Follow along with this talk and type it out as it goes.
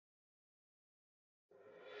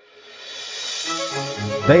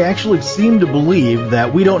They actually seem to believe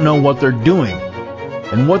that we don't know what they're doing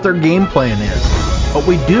and what their game plan is, but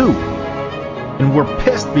we do. And we're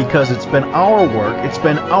pissed because it's been our work, it's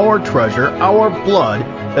been our treasure, our blood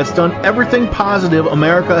that's done everything positive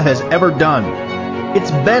America has ever done.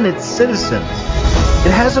 It's been its citizens.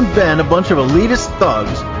 It hasn't been a bunch of elitist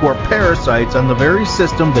thugs who are parasites on the very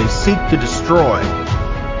system they seek to destroy.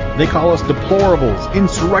 They call us deplorables,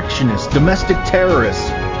 insurrectionists, domestic terrorists,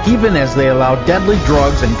 even as they allow deadly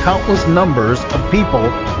drugs and countless numbers of people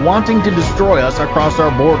wanting to destroy us across our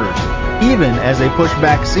borders, even as they push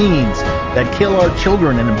vaccines that kill our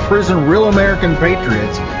children and imprison real American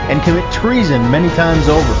patriots and commit treason many times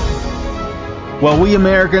over. While we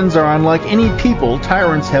Americans are unlike any people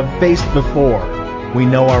tyrants have faced before. We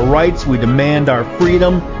know our rights, we demand our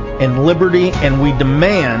freedom and liberty, and we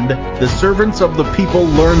demand the servants of the people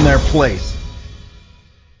learn their place.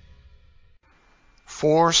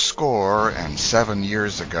 77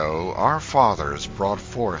 years ago, our fathers brought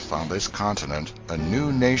forth on this continent a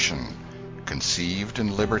new nation, conceived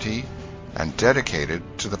in liberty and dedicated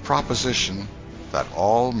to the proposition that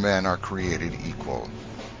all men are created equal.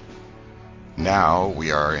 Now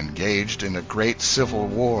we are engaged in a great civil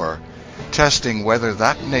war, testing whether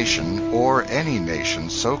that nation or any nation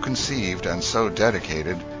so conceived and so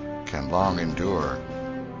dedicated can long endure.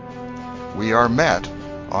 We are met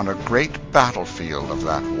on a great battlefield of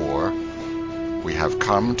that war. We have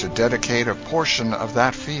come to dedicate a portion of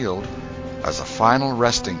that field as a final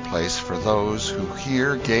resting place for those who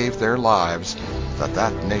here gave their lives that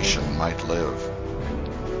that nation might live.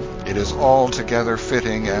 It is altogether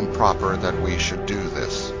fitting and proper that we should do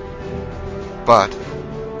this. But,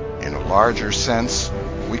 in a larger sense,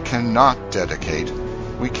 we cannot dedicate,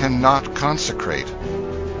 we cannot consecrate,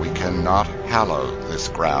 we cannot hallow this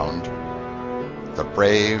ground. The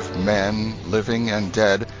brave men, living and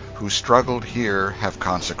dead, who struggled here have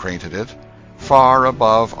consecrated it, far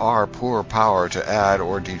above our poor power to add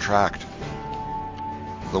or detract.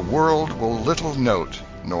 The world will little note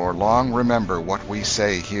nor long remember what we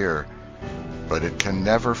say here, but it can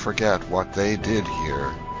never forget what they did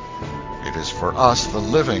here. It is for us, the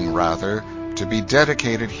living, rather, to be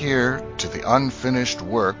dedicated here to the unfinished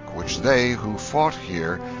work which they who fought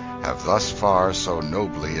here have thus far so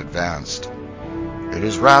nobly advanced. It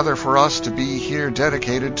is rather for us to be here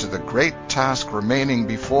dedicated to the great task remaining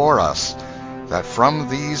before us, that from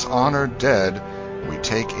these honored dead we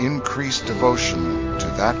take increased devotion to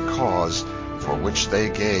that cause for which they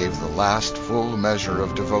gave the last full measure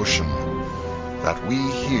of devotion, that we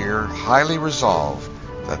here highly resolve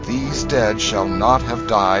that these dead shall not have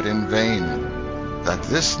died in vain, that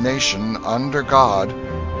this nation under God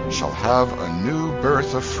shall have a new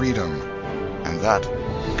birth of freedom, and that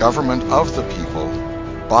government of the people,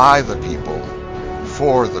 by the people,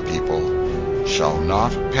 for the people, shall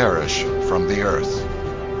not perish from the earth.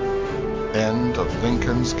 End of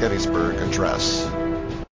Lincoln's Gettysburg Address.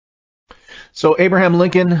 So Abraham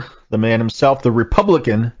Lincoln, the man himself, the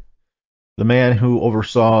Republican, the man who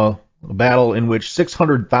oversaw a battle in which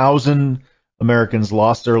 600,000 Americans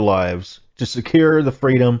lost their lives to secure the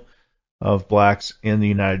freedom of blacks in the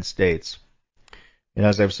United States. And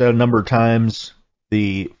as I've said a number of times,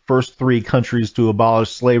 the first three countries to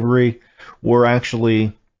abolish slavery were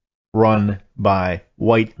actually run by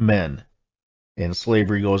white men. And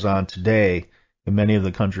slavery goes on today in many of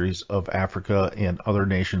the countries of Africa and other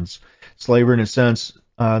nations. Slavery, in a sense,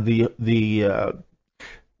 the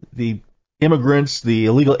immigrants, the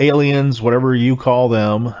illegal aliens, whatever you call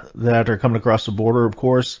them, that are coming across the border, of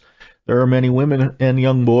course, there are many women and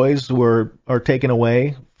young boys who are taken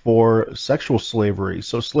away for sexual slavery.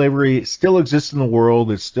 So slavery still exists in the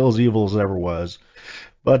world. It's still as evil as it ever was.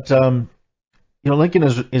 But, Lincoln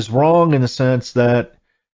is wrong in the sense that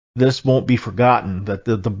this won't be forgotten, that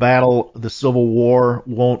the battle, the Civil War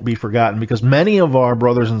won't be forgotten, because many of our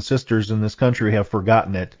brothers and sisters in this country have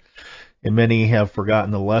forgotten it, and many have forgotten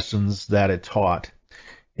the lessons that it taught.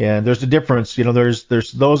 And there's a difference,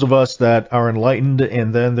 there's those of us that are enlightened,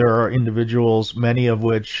 and then there are individuals, many of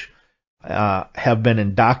which have been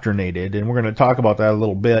indoctrinated, and we're going to talk about that a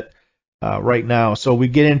little bit right now. So we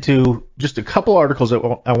get into just a couple articles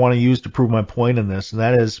that I want to use to prove my point in this, and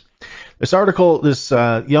that is this article, this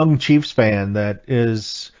young Chiefs fan that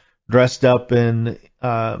is dressed up in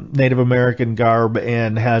Native American garb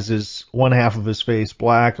and has one half of his face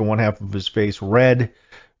black and one half of his face red,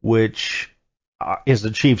 which is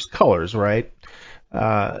the Chiefs' colors, right?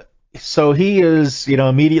 So he is,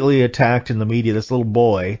 immediately attacked in the media, this little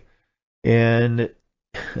boy, and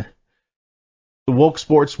the woke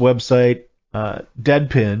sports website,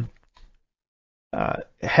 Deadpin,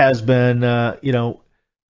 has been,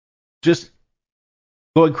 just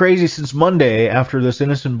going crazy since Monday after this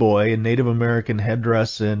innocent boy in Native American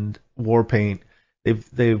headdress and war paint.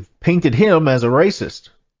 They've painted him as a racist,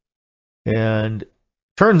 and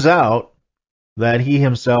turns out that he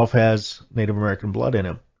himself has Native American blood in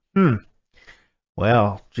him. Hmm.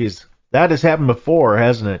 Well, geez, that has happened before,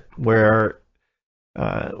 hasn't it? Where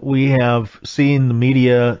we have seen the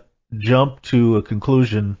media jump to a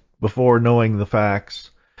conclusion before knowing the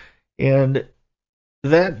facts, and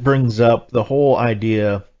that brings up the whole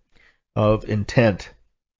idea of intent.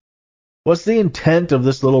 Was the intent of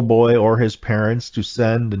this little boy or his parents to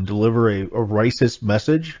send and deliver a racist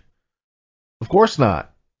message? Of course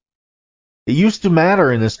not. It used to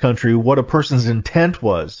matter in this country what a person's intent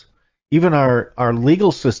was. Even our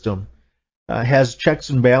legal system has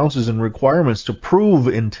checks and balances and requirements to prove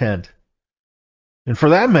intent. And for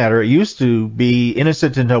that matter, it used to be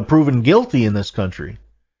innocent until proven guilty in this country.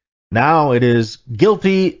 Now it is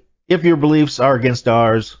guilty if your beliefs are against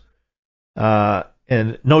ours,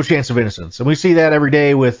 and no chance of innocence. And we see that every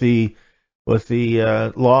day with the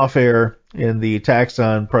lawfare and the attacks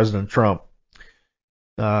on President Trump.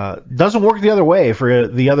 Doesn't work the other way for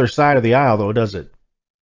the other side of the aisle, though, does it?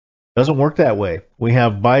 Doesn't work that way. We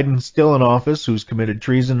have Biden still in office, who's committed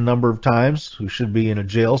treason a number of times, who should be in a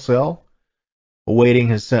jail cell awaiting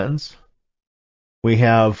his sentence. We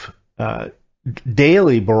have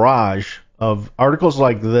daily barrage of articles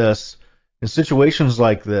like this and situations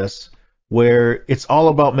like this where it's all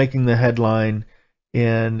about making the headline.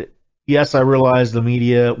 And yes, I realize the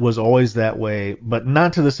media was always that way, but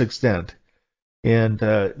not to this extent. And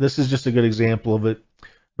this is just a good example of it.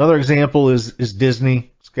 Another example is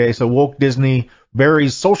Disney. Okay, so woke Disney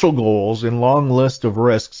buries social goals in long list of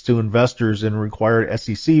risks to investors in required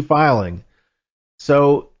SEC filing.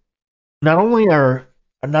 So not only are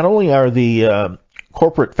the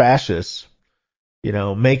corporate fascists,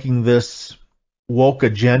 making this woke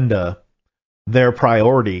agenda their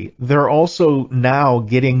priority, they're also now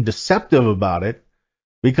getting deceptive about it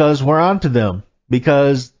because we're onto them,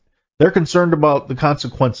 because they're concerned about the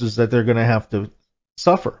consequences that they're going to have to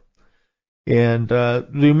suffer. And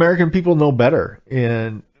the American people know better,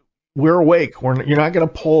 and we're awake. You're not going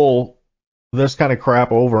to pull this kind of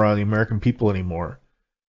crap over on the American people anymore.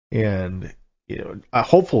 And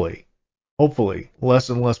hopefully, less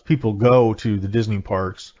and less people go to the Disney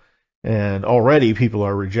parks, and already people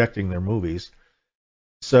are rejecting their movies.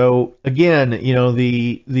 So again,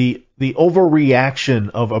 the overreaction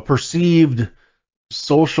of a perceived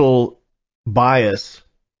social bias.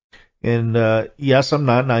 And yes, I'm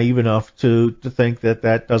not naive enough to think that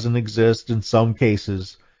that doesn't exist in some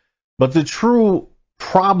cases. But the true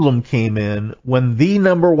problem came in when the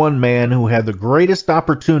number one man who had the greatest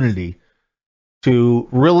opportunity to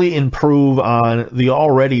really improve on the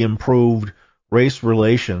already improved race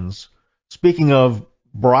relations, speaking of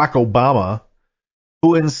Barack Obama,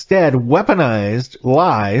 who instead weaponized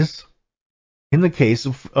lies in the case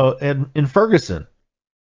of in Ferguson.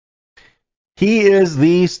 He is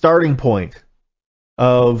the starting point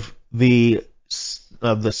of the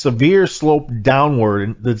severe slope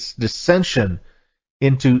downward, this dissension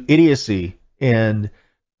into idiocy and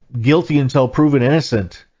guilty until proven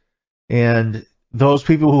innocent. And those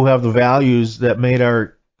people who have the values that made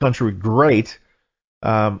our country great,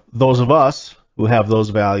 those of us who have those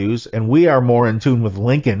values, and we are more in tune with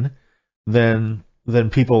Lincoln than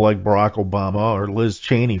people like Barack Obama or Liz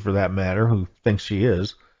Cheney, for that matter, who thinks she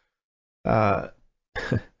is. Uh,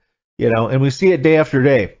 and we see it day after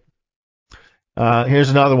day.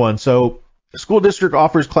 Here's another one. So, school district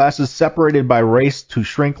offers classes separated by race to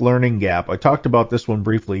shrink learning gap. I talked about this one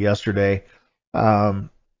briefly yesterday.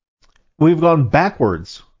 We've gone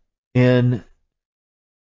backwards in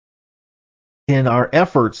our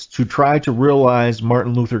efforts to try to realize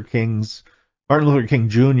Martin Luther King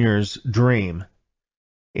Jr.'s dream,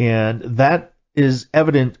 and that is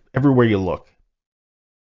evident everywhere you look.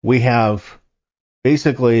 We have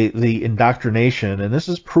basically the indoctrination, and this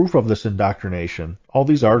is proof of this indoctrination, all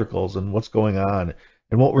these articles and what's going on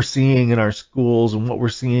and what we're seeing in our schools and what we're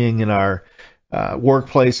seeing in our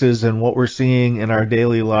workplaces and what we're seeing in our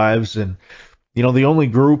daily lives. And the only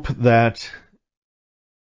group that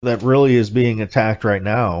really is being attacked right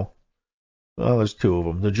now, well, there's two of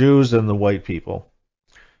them, the Jews and the white people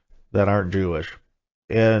that aren't Jewish.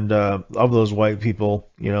 And of those white people,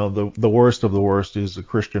 the worst of the worst is the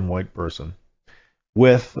Christian white person,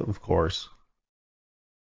 with, of course,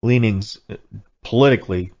 leanings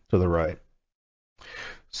politically to the right.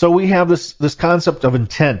 So we have this concept of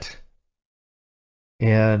intent,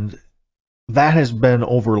 and that has been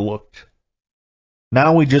overlooked.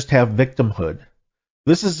 Now we just have victimhood.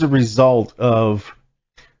 This is the result of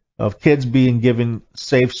of kids being given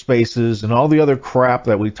safe spaces and all the other crap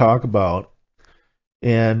that we talk about,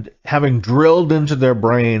 and having drilled into their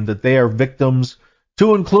brain that they are victims,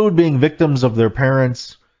 to include being victims of their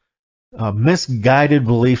parents' misguided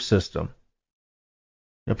belief system.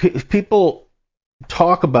 People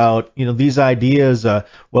talk about these ideas.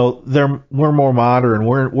 Well, we're more modern.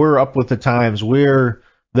 We're up with the times. We're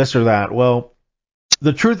this or that. Well,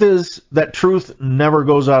 the truth is that truth never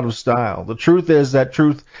goes out of style. The truth is that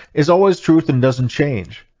truth is always truth and doesn't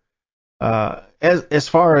change. As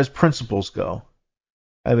far as principles go,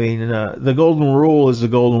 I mean, the golden rule is the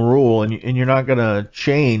golden rule, and you're not going to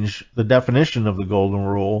change the definition of the golden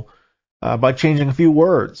rule by changing a few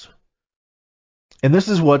words. And this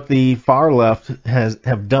is what the far left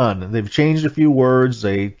have done. They've changed a few words.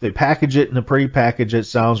 They package it in a pretty package. It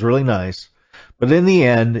sounds really nice, but in the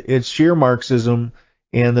end, it's sheer Marxism,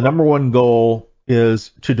 and the number one goal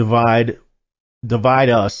is to divide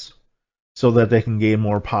us so that they can gain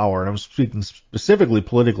more power. And I'm speaking specifically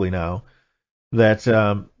politically now. That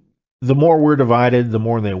the more we're divided, the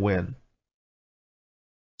more they win.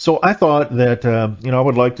 So I thought that I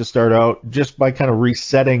would like to start out just by kind of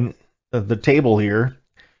resetting the table here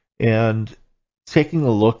and taking a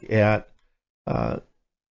look at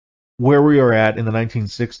where we are at in the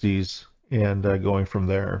 1960s and going from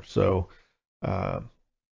there. So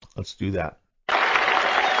let's do that.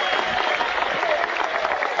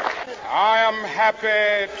 I am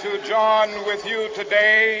happy to join with you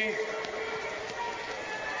today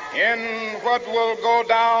in what will go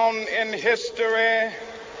down in history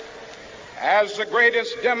as the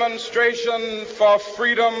greatest demonstration for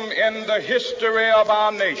freedom in the history of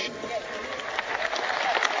our nation.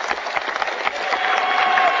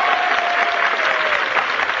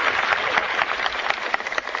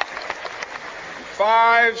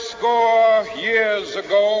 Five score years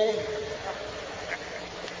ago,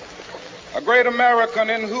 a great American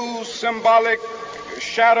in whose symbolic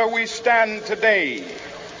shadow we stand today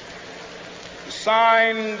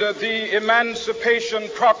signed the Emancipation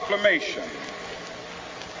Proclamation.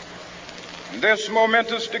 This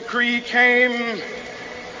momentous decree came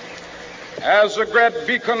as a great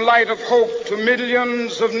beacon light of hope to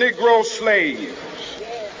millions of Negro slaves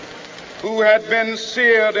who had been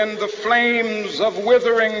seared in the flames of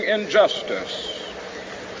withering injustice.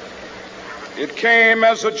 It came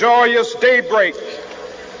as a joyous daybreak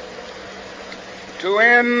to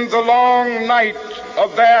end the long night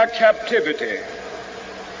of their captivity.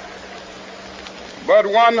 But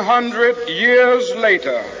 100 years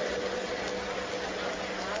later,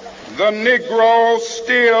 the Negro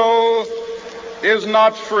still is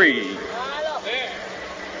not free.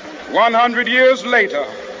 100 years later,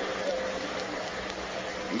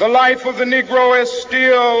 the life of the Negro is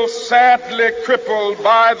still sadly crippled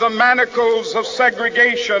by the manacles of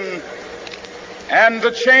segregation and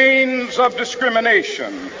the chains of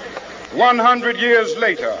discrimination. 100 years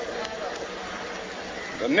later,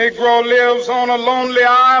 the Negro lives on a lonely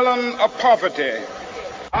island of poverty.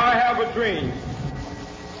 I have a dream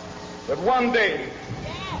that one day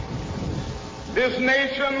this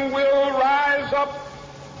nation will rise up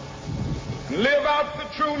and live out the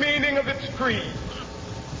true meaning of its creed.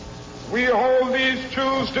 We hold these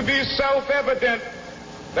truths to be self-evident,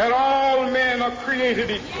 that all men are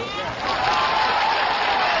created equal.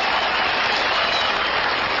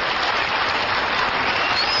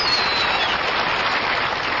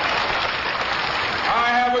 I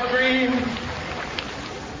have a dream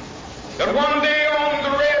that one day on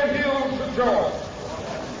the red hills of Georgia,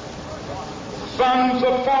 sons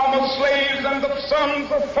of former slaves and the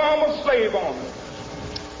sons of former slave owners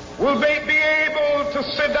will they be able to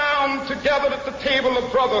sit down together at the table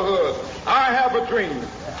of brotherhood. I have a dream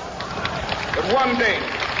that one day,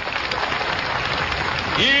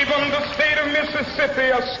 even the state of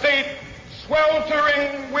Mississippi, a state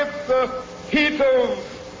sweltering with the heat of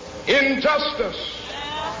injustice,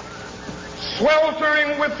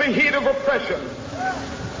 sweltering with the heat of oppression,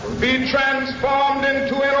 will be transformed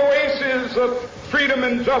into an oasis of freedom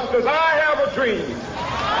and justice. I have a dream.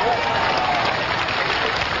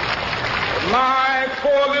 My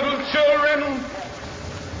four little children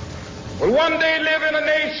will one day live in a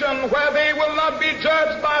nation where they will not be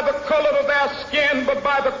judged by the color of their skin, but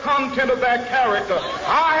by the content of their character.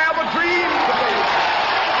 I have a dream today.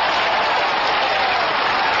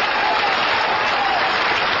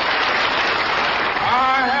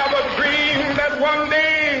 I have a dream that one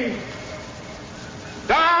day,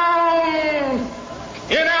 down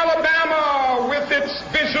in Alabama, with its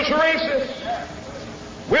vicious racists,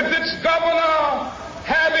 with its governor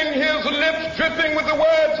having his lips dripping with the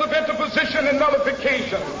words of interposition and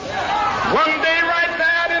nullification, one day right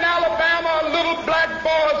there in Alabama,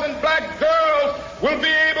 will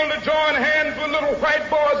be able to join hands with little white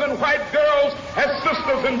boys and white girls as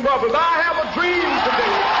sisters and brothers. I have a dream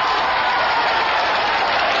today.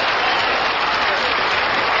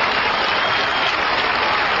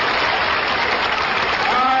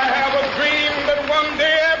 I have a dream that one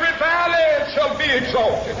day every valley shall be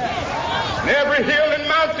exalted, and every hill and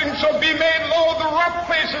mountain shall be made low. The rough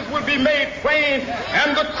places will be made plain,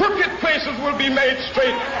 and the crooked places will be made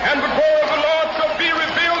straight, and the glory of the Lord shall be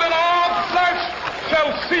revealed, and all flesh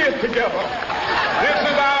shall see it together. This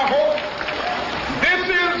is our hope. This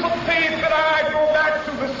is the faith that I go back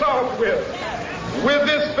to the South with. With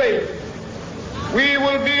this faith, we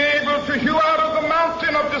will be able to hew out of the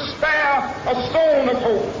mountain of despair a stone of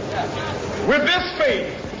hope. With this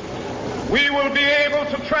faith, we will be able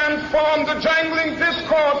to transform the jangling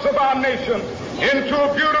discords of our nation into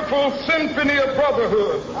a beautiful symphony of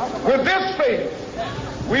brotherhood. With this faith,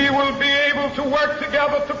 we will be able to work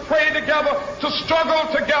together, to pray together, to struggle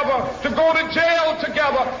together, to go to jail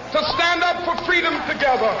together, to stand up for freedom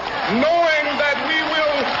together, knowing that we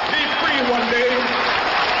will be free one day.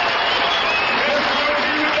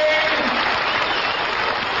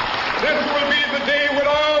 This will be the day when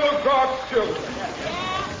all of God's children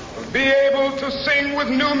will be able to sing with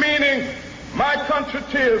new meaning, "My country,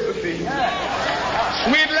 tears of thee.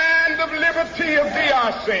 Sweet land of liberty, of thee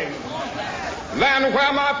I sing. Land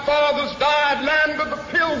where my fathers died, land of the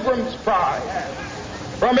pilgrim's pride.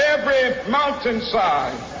 From every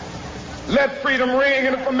mountainside, let freedom ring.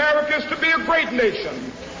 And if America is to be a great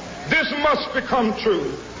nation, this must become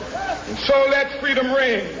true. And so let freedom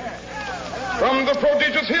ring. From the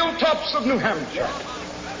prodigious hilltops of New Hampshire,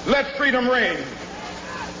 let freedom ring.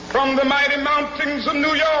 From the mighty mountains of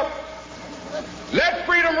New York, let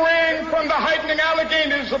freedom ring. From the heightening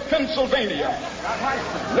Alleghanies of Pennsylvania,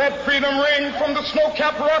 let freedom ring. From the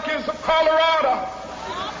snow-capped Rockies of Colorado,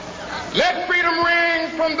 let freedom ring.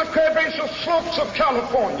 From the curvaceous slopes of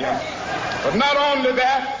California. But not only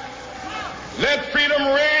that, let freedom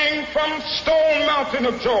ring from Stone Mountain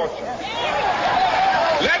of Georgia.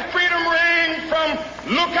 Let freedom ring from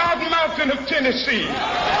Lookout Mountain of Tennessee.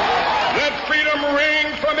 Let freedom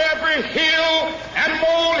ring from every hill and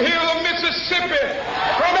molehill of Mississippi,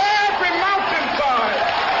 from every mountainside.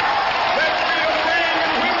 Let freedom ring,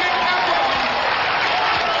 and when we gather,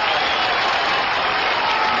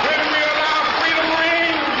 when we allow freedom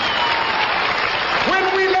ring, when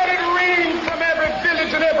we let it ring from every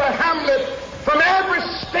village and every hamlet, from every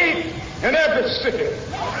state and every city,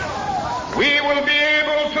 we will be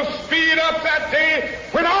able to speed up that day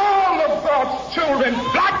when all of God's children,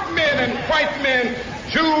 black men and white men,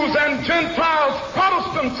 Jews and Gentiles,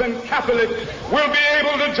 Protestants and Catholics, will be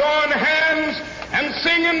able to join hands and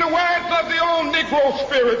sing in the words of the old Negro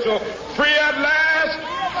spiritual, "Free at last,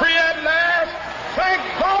 free at last, thank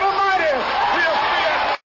God Almighty, we are free at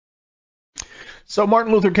last." So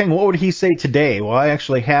Martin Luther King, what would he say today? Well, I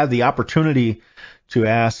actually had the opportunity to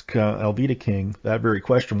ask Alveda King that very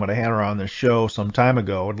question when I had her on this show some time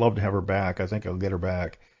ago. I'd love to have her back. I think I'll get her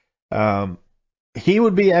back. He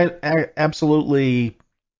would be absolutely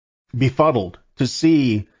befuddled to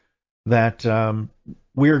see that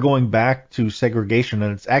we are going back to segregation,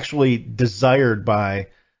 and it's actually desired by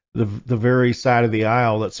the very side of the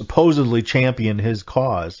aisle that supposedly championed his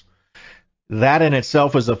cause. That in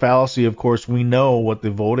itself is a fallacy. Of course, we know what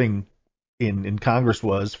the voting in Congress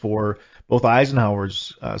was for both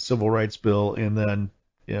Eisenhower's civil rights bill and then,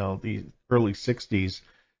 the early 60s.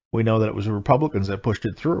 We know that it was the Republicans that pushed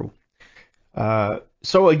it through.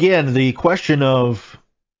 So again, the question of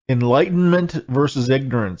enlightenment versus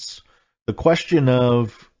ignorance, the question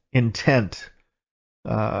of intent,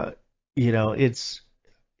 it's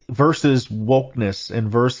versus wokeness and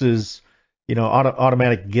versus,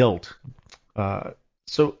 automatic guilt.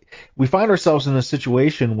 So we find ourselves in a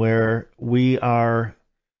situation where we are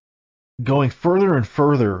going further and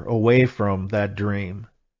further away from that dream.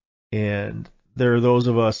 And there are those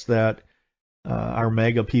of us that are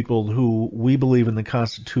MAGA people who we believe in the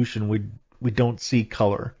Constitution. We don't see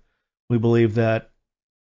color. We believe that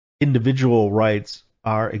individual rights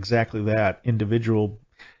are exactly that, individual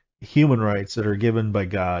human rights that are given by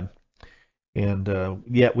God. And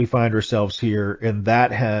yet we find ourselves here, and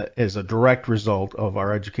that is a direct result of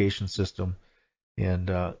our education system.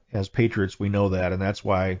 And as patriots, we know that, and that's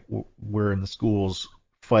why we're in the schools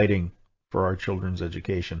fighting for our children's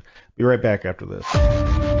education. Be right back after this.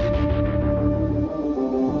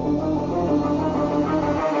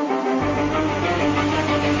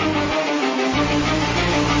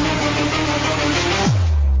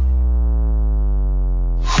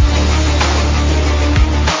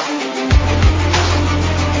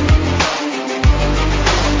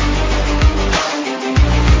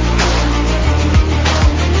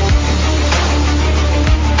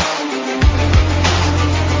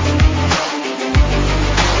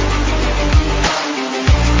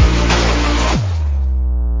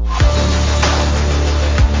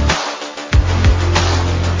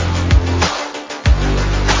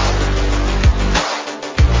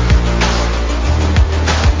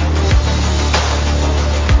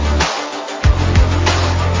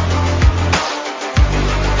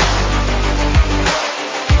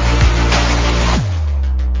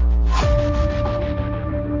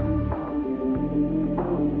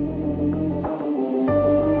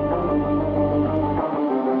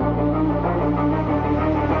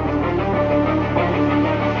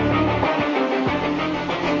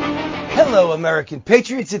 American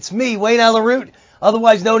patriots? It's me, Wayne Alaroot,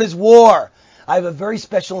 otherwise known as War. I have a very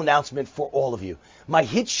special announcement for all of you. My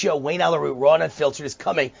hit show, Wayne Alaroot, Raw and Unfiltered, is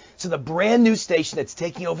coming to the brand new station that's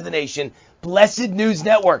taking over the nation, Blessed News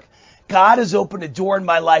Network. God has opened a door in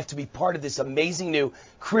my life to be part of this amazing new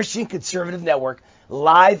Christian conservative network,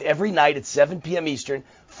 live every night at 7 p.m. Eastern,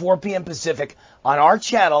 4 p.m. Pacific, on our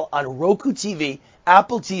channel on Roku TV,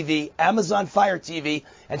 Apple TV, Amazon Fire TV,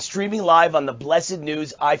 and streaming live on the Blessed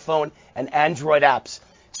News iPhone and Android apps.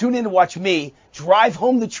 Tune in to watch me drive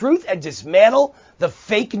home the truth and dismantle the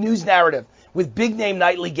fake news narrative with big-name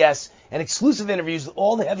nightly guests and exclusive interviews with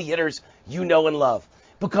all the heavy hitters you know and love.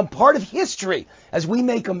 Become part of history as we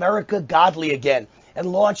make America godly again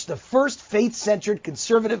and launch the first faith-centered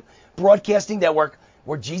conservative broadcasting network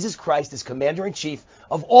where Jesus Christ is commander-in-chief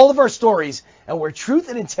of all of our stories and where truth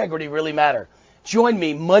and integrity really matter. Join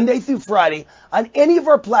me Monday through Friday on any of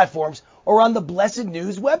our platforms or on the Blessed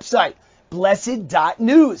News website,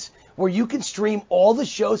 blessed.news, where you can stream all the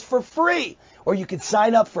shows for free, or you can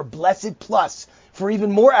sign up for Blessed Plus for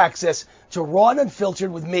even more access to Raw and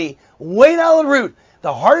Unfiltered with me, Wayne Alaroot,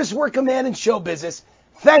 the hardest working man in show business.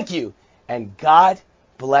 Thank you, and God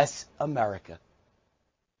bless America.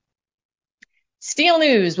 Steel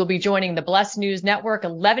News will be joining the Blessed News Network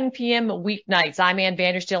 11 p.m. weeknights. I'm Ann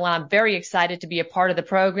Vandersteel, and I'm very excited to be a part of the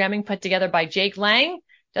programming put together by Jake Lang.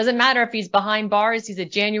 Doesn't matter if he's behind bars, he's a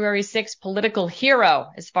January 6th political hero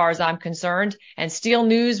as far as I'm concerned. And Steel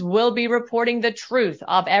News will be reporting the truth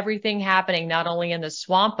of everything happening, not only in the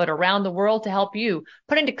swamp, but around the world to help you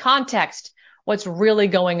put into context what's really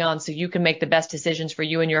going on so you can make the best decisions for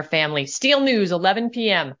you and your family. Steel News, 11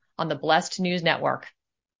 p.m. on the Blessed News Network.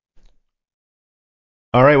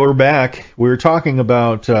 All right, we're back. We were talking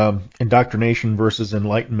about indoctrination versus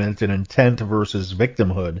enlightenment and intent versus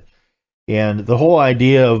victimhood. And the whole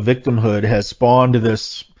idea of victimhood has spawned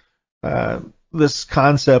this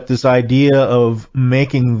concept, this idea of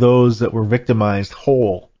making those that were victimized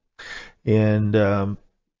whole. And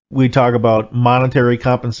we talk about monetary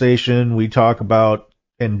compensation. We talk about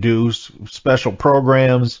and do special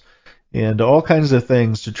programs and all kinds of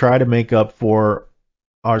things to try to make up for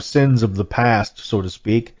our sins of the past, so to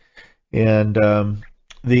speak. And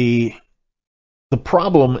the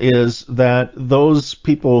problem is that those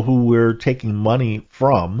people who we're taking money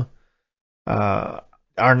from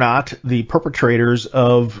are not the perpetrators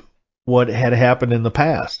of what had happened in the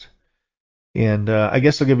past. And I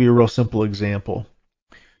guess I'll give you a real simple example.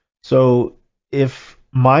 So if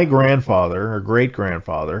my grandfather or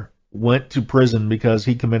great-grandfather went to prison because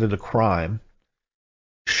he committed a crime,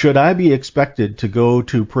 should I be expected to go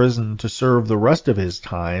to prison to serve the rest of his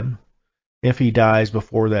time if he dies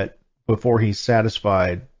before he's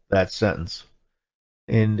satisfied that sentence?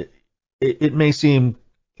 And it may seem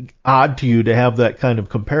odd to you to have that kind of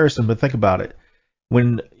comparison, but think about it.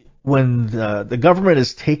 When the government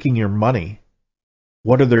is taking your money,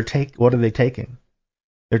 what are they taking?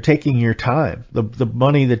 They're taking your time, the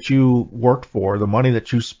money that you worked for, the money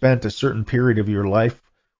that you spent a certain period of your life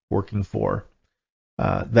working for.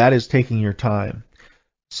 That is taking your time.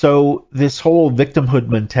 So this whole victimhood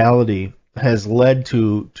mentality has led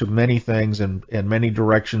to many things and many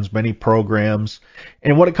directions, many programs.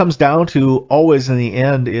 And what it comes down to always in the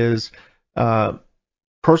end is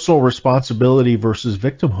personal responsibility versus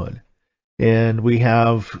victimhood. And we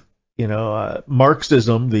have,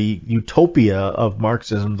 Marxism, the utopia of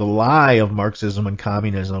Marxism, the lie of Marxism and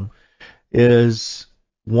communism is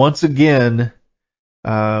once again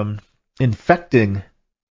infecting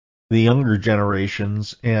the younger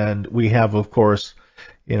generations. And we have, of course,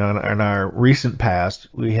 in our recent past,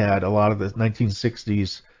 we had a lot of the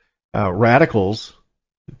 1960s radicals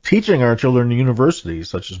teaching our children in universities,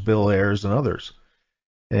 such as Bill Ayers and others.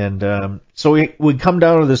 And so we come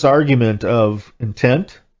down to this argument of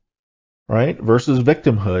intent, right, versus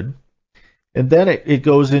victimhood. And then it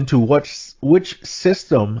goes into which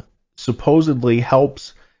system supposedly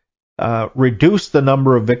helps reduce the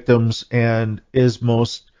number of victims and is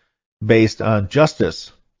most based on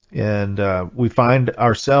justice. And we find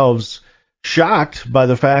ourselves shocked by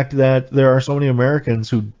the fact that there are so many Americans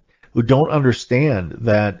who don't understand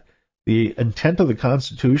that the intent of the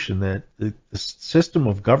Constitution, that the system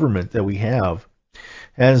of government that we have,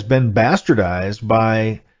 has been bastardized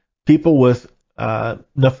by people with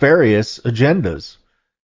nefarious agendas.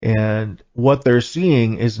 And what they're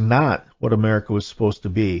seeing is not what America was supposed to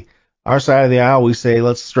be. Our side of the aisle, we say,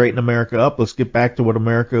 let's straighten America up. Let's get back to what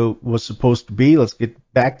America was supposed to be. Let's get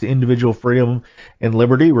back to individual freedom and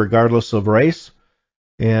liberty, regardless of race.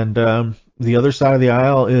 And the other side of the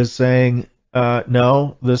aisle is saying,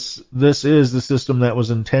 no, this is the system that was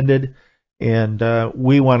intended, And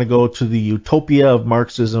we want to go to the utopia of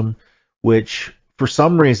Marxism, which for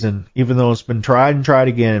some reason, even though it's been tried and tried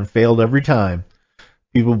again and failed every time,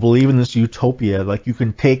 people believe in this utopia, like you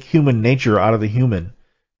can take human nature out of the human,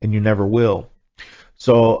 and you never will.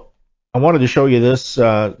 So I wanted to show you this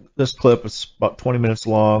clip. It's about 20 minutes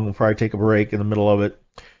long. We'll probably take a break in the middle of it.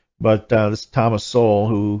 But this is Thomas Sowell,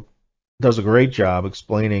 who does a great job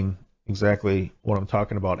explaining exactly what I'm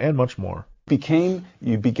talking about and much more.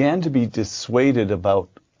 You began to be dissuaded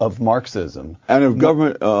of Marxism and of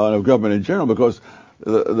government in general, because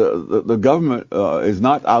the government is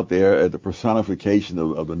not out there as the personification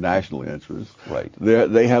of the national interest. Right.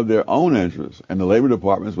 They have their own interests, and the Labor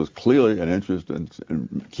Department was clearly an interest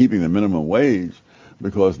in keeping the minimum wage,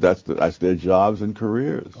 because that's their jobs and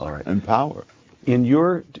careers. All right. And power.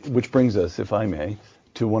 Which brings us, if I may,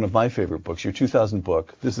 to one of my favorite books, your 2000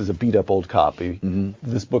 book. This is a beat-up old copy. Mm-hmm.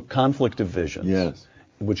 This book, Conflict of Visions. Yes.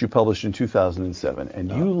 Which you published in 2007.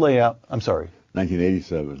 And you lay out, I'm sorry.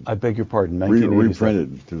 1987. I beg your pardon, 1987.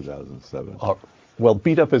 Reprinted in 2007. Well,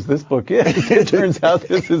 beat up as this book is, it turns out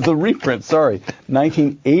this is a reprint. Sorry.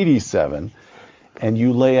 1987. And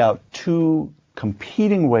you lay out two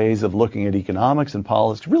competing ways of looking at economics and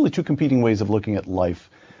politics, really two competing ways of looking at life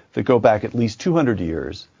that go back at least 200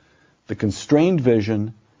 years. The constrained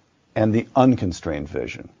vision and the unconstrained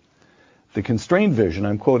vision. The constrained vision,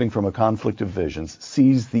 I'm quoting from A Conflict of Visions,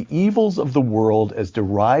 sees the evils of the world as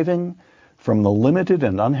deriving from the limited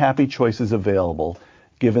and unhappy choices available,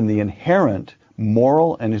 given the inherent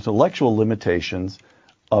moral and intellectual limitations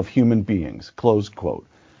of human beings, close quote.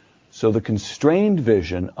 So the constrained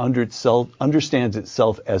vision understands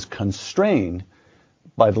itself as constrained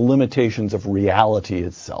by the limitations of reality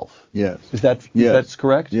itself. Yes. Is that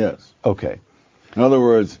correct? Yes. Okay. In other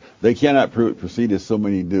words, they cannot proceed as so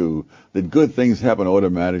many do, that good things happen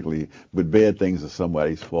automatically, but bad things are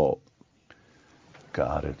somebody's fault.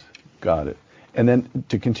 Got it. And then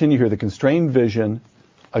to continue here, the constrained vision,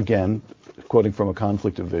 again, quoting from A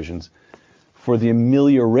Conflict of Visions, for the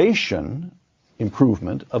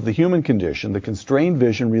improvement of the human condition, the constrained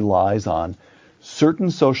vision relies on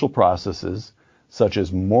certain social processes, such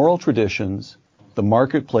as moral traditions, the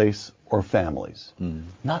marketplace, or families,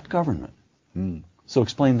 not government. So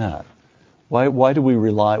explain that. Why do we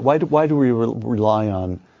rely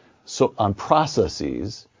on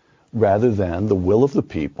processes rather than the will of the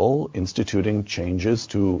people instituting changes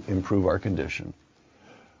to improve our condition?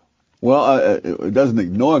 Well, it doesn't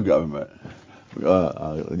ignore government.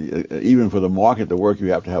 Even for the market to work,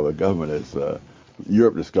 you have to have a government, as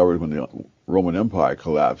Europe discovered when the Roman Empire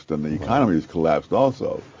collapsed, and the economies collapsed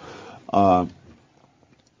also. But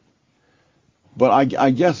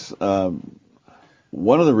I guess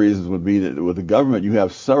one of the reasons would be that with the government you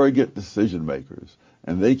have surrogate decision makers,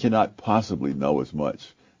 and they cannot possibly know as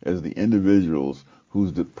much as the individuals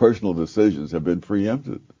whose personal decisions have been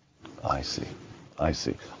preempted. I see.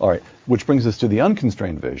 All right, which brings us to the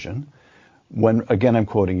unconstrained vision. When, again, I'm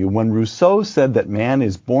quoting you, when Rousseau said that man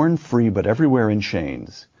is born free but everywhere in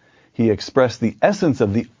chains, he expressed the essence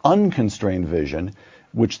of the unconstrained vision,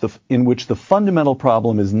 in which the fundamental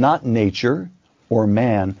problem is not nature or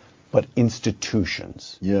man, but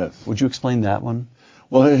institutions. Yes. Would you explain that one?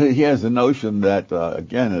 Well, he has the notion that,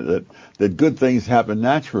 that good things happen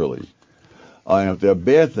naturally. And if they're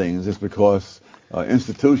bad things, it's because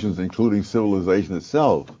institutions, including civilization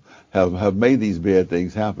itself, have made these bad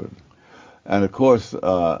things happen. And of course,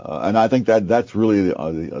 and I think that's really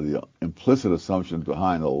the implicit assumption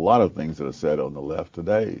behind a lot of things that are said on the left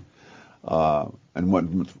today.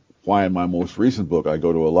 And why in my most recent book I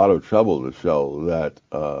go to a lot of trouble to show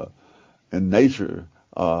that in nature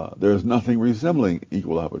there's nothing resembling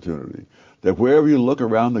equal opportunity. That wherever you look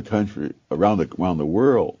around the country, around the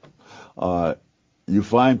world, you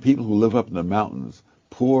find people who live up in the mountains,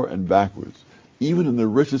 poor and backwards, even in the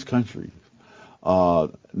richest countries.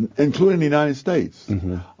 Including the United States.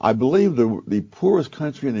 Mm-hmm. I believe the poorest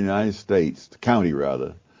country in the United States, county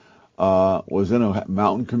rather, was in a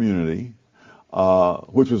mountain community,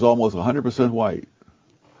 which was almost 100% white.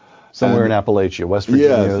 Somewhere in Appalachia, West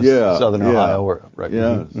Virginia, Southern Ohio, right?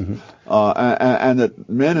 Yes. Mm-hmm. And that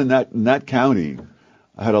men in that county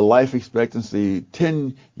had a life expectancy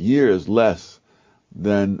 10 years less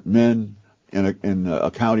than men in a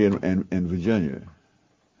county in Virginia.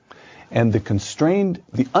 And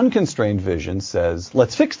the unconstrained vision says,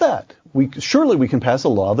 let's fix that. Surely we can pass a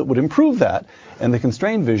law that would improve that. And the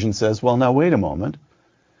constrained vision says, well, now wait a moment.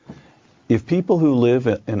 If people who live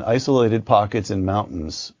in isolated pockets in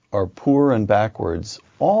mountains are poor and backwards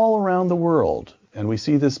all around the world, and we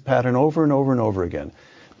see this pattern over and over and over again,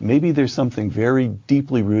 maybe there's something very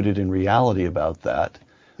deeply rooted in reality about that.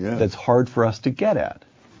 that's hard for us to get at.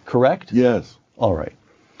 Correct? Yes. All right.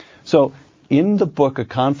 So in the book, A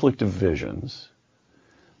Conflict of Visions,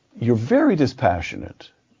 you're very dispassionate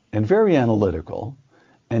and very analytical,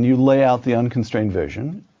 and you lay out the unconstrained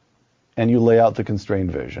vision, and you lay out the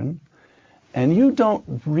constrained vision, and you don't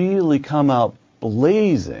really come out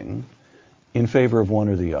blazing in favor of one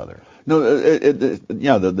or the other. No,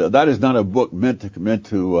 that is not a book meant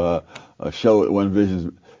to show that one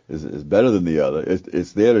vision is better than the other.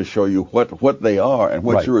 It's there to show you what they are and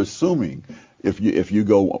what you're assuming if you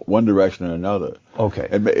go one direction or another. Okay.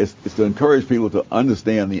 And it's to encourage people to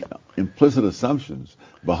understand the implicit assumptions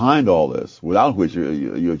behind all this, without which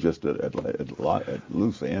you're just at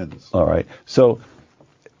loose ends. All right. So,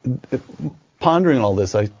 pondering all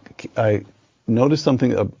this, I noticed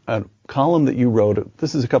something, a column that you wrote,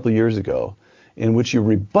 this is a couple of years ago, in which you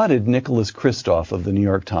rebutted Nicholas Kristof of the New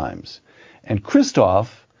York Times. And Kristof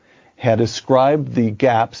had ascribed the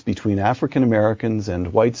gaps between African Americans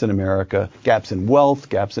and whites in America, gaps in wealth,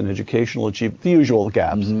 gaps in educational achievement, the usual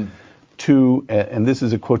gaps, to, and this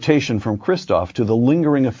is a quotation from Kristof, to the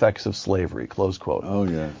lingering effects of slavery, close quote. Oh,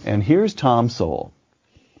 yes. And here's Tom Sowell,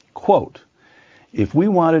 quote, "If we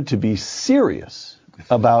wanted to be serious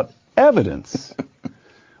about evidence,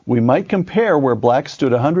 we might compare where blacks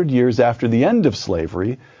stood 100 years after the end of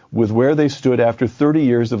slavery with where they stood after 30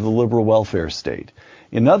 years of the liberal welfare state.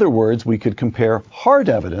 In other words, we could compare hard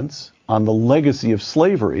evidence on the legacy of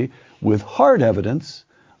slavery with hard evidence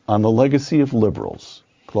on the legacy of liberals,"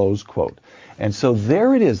 close quote. And so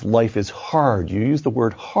there it is. Life is hard. You use the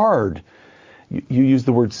word hard. You use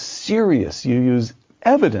the word serious. You use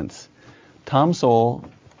evidence. Tom Sowell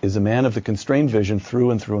is a man of the constrained vision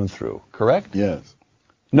through and through and through. Correct? Yes.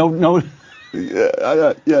 No.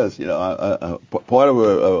 Yes. Part of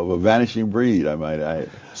a vanishing breed, I might add.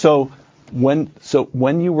 So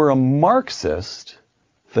when you were a Marxist,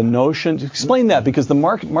 the notion, explain that, because the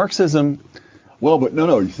Marxism. Well, but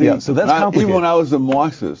no. You see, so that's complicated. Even when I was a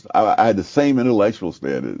Marxist, I had the same intellectual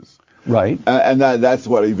standards. Right. And that's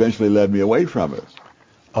what eventually led me away from it.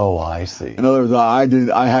 Oh, I see. In other words,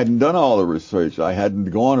 I hadn't done all the research. I hadn't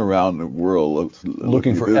gone around the world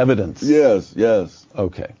looking for evidence. Yes.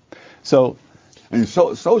 Okay. So,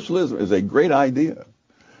 socialism is a great idea.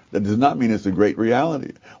 That does not mean it's a great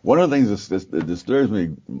reality. One of the things that disturbs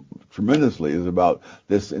me tremendously is about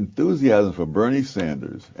this enthusiasm for Bernie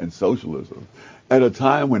Sanders and socialism at a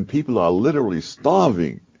time when people are literally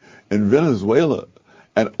starving in Venezuela,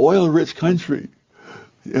 an oil-rich country.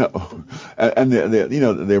 And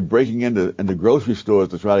they're breaking into grocery stores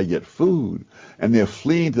to try to get food, and they're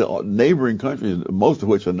fleeing to neighboring countries, most of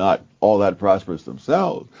which are not all that prosperous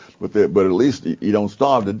themselves, but at least you don't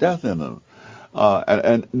starve to death in them.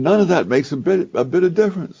 And none of that makes a bit of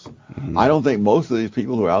difference. Mm-hmm. I don't think most of these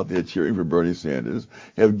people who are out there cheering for Bernie Sanders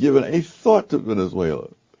have given a thought to Venezuela.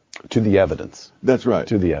 To the evidence. That's right.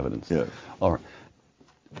 To the evidence. Yeah. All right.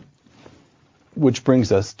 Which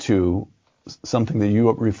brings us to something that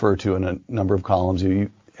you refer to in a number of columns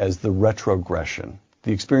as the retrogression,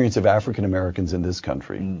 the experience of African Americans in this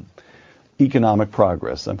country. Economic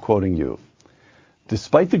progress, I'm quoting you.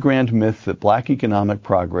 "Despite the grand myth that black economic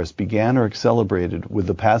progress began or accelerated with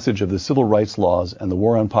the passage of the civil rights laws and the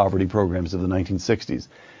war on poverty programs of the 1960s,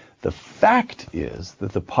 the fact is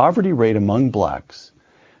that the poverty rate among blacks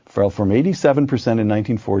fell from 87% in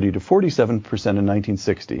 1940 to 47% in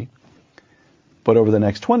 1960. But over the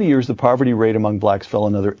next 20 years, the poverty rate among blacks fell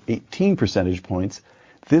another 18 percentage points.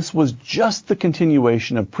 This was just the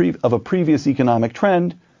continuation of a previous economic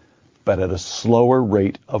trend, but at a slower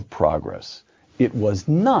rate of progress. It was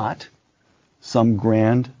not some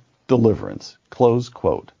grand deliverance," close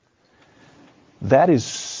quote. That is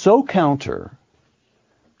so counter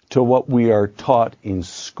to what we are taught in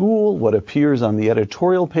school, what appears on the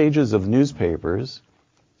editorial pages of newspapers,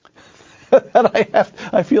 that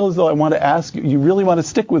I feel as though I want to ask you really want to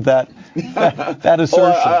stick with that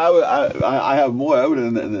assertion? I have more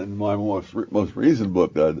evidence in my most recent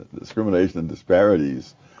book, Discrimination and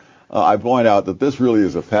Disparities. I point out that this really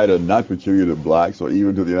is a pattern not peculiar to blacks or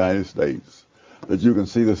even to the United States. That you can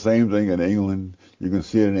see the same thing in England, you can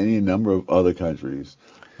see it in any number of other countries.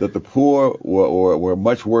 That the poor were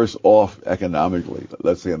much worse off economically,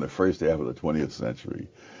 let's say in the first half of the 20th century,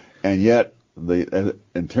 and yet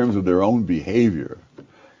in terms of their own behavior,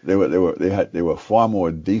 they were far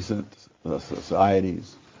more decent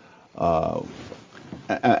societies,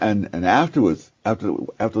 and afterwards,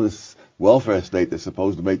 after this welfare state that's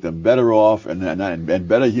supposed to make them better off and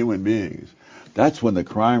better human beings, that's when the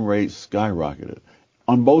crime rate skyrocketed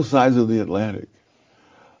on both sides of the Atlantic.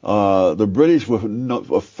 The British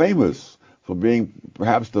were famous for being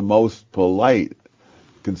perhaps the most polite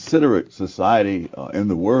considerate society in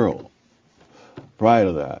the world prior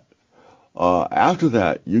to that. After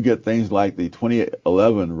that, you get things like the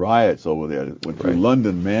 2011 riots over there, went through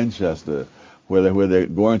London, Manchester, where they're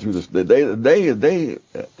going through this. They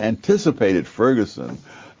anticipated Ferguson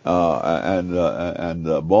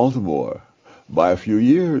and Baltimore by a few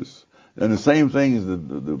years. And the same thing is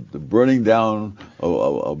the burning down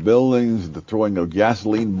of buildings, the throwing of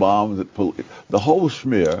gasoline bombs, the whole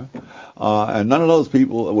schmear. And none of those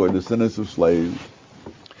people were descendants of slaves.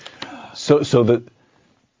 So the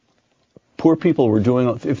poor people were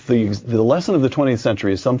doing, if the lesson of the 20th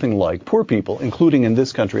century is something like poor people, including in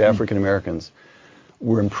this country African Americans,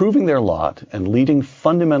 were improving their lot and leading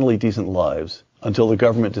fundamentally decent lives until the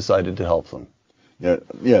government decided to help them. Yeah,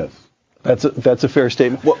 yes. That's a fair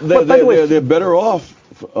statement. Well, they're better off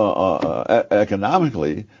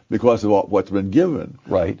economically because of what's been given.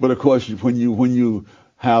 Right. But of course, when you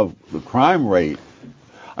have the crime rate,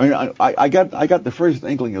 I mean, I got the first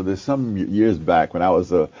inkling of this some years back when I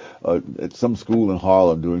was at some school in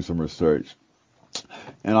Harlem doing some research,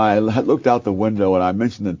 and I had looked out the window and I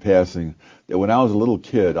mentioned in passing that when I was a little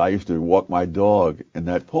kid, I used to walk my dog in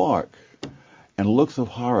that park, and looks of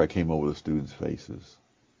horror came over the students' faces.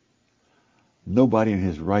 Nobody in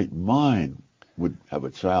his right mind would have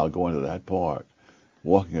a child go into that park,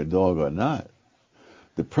 walking a dog or not.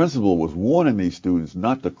 The principal was warning these students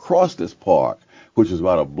not to cross this park, which is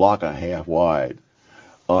about a block and a half wide,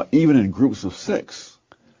 even in groups of 6.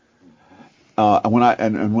 And when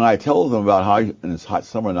I tell them about how in his hot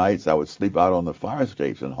summer nights I would sleep out on the fire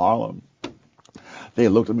escapes in Harlem, they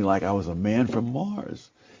looked at me like I was a man from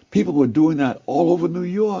Mars. People were doing that all over New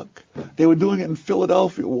York. They were doing it in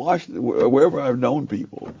Philadelphia, Washington, wherever I've known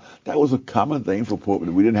people. That was a common thing for poor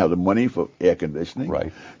people. We didn't have the money for air conditioning.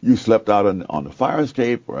 Right. You slept out on the fire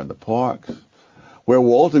escape or in the parks. Where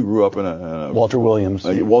Walter grew up Walter Williams.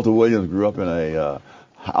 Walter Williams grew up in a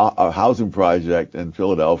housing project in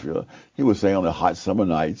Philadelphia. He was saying on the hot summer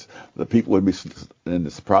nights, the people would be in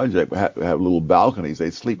this project would have little balconies.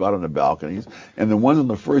 They'd sleep out on the balconies, and the ones on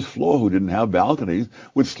the first floor who didn't have balconies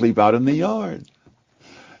would sleep out in the yard.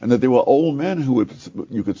 And that there were old men who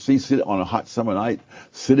you could see sit on a hot summer night,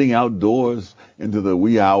 sitting outdoors into the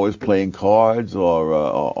wee hours playing cards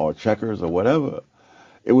or checkers or whatever.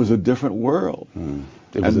 It was a different world.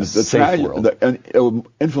 It was a safe world. And it was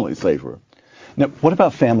infinitely safer. Now, what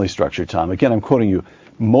about family structure, Tom? Again, I'm quoting you.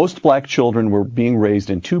 Most black children were being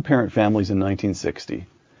raised in 2-parent families in 1960.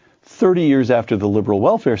 30 years after the liberal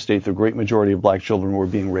welfare state, the great majority of black children were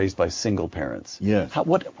being raised by single parents. Yes. How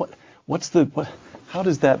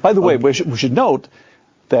does that? By the way, we should note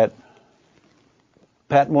that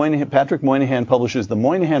Patrick Moynihan publishes the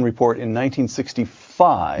Moynihan Report in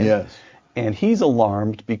 1965. Yes. And he's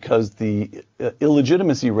alarmed because the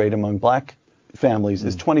illegitimacy rate among black families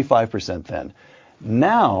is 25% then.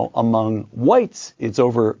 Now, among whites, it's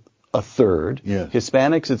over a third. Yes.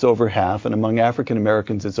 Hispanics, it's over half. And among African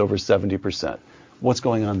Americans, it's over 70%. What's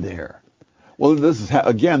going on there? Well, this is,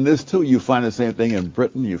 again, this too, you find the same thing in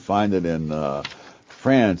Britain. You find it in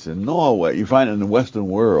France and Norway. You find it in the Western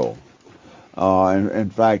world.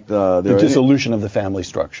 In fact, the dissolution of the family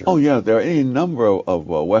structure. Oh, yeah. There are any number of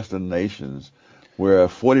Western nations where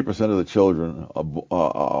 40% of the children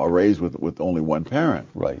are raised with only one parent.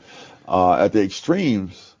 Right. At the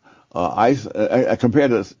extremes,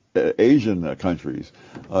 compared to Asian countries,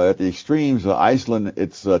 at the extremes, Iceland,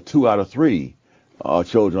 it's 2 out of 3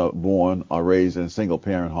 children born are raised in a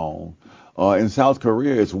single-parent home. In South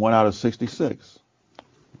Korea, it's 1 out of 66.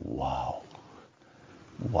 Wow.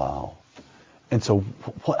 And so,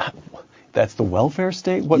 that's the welfare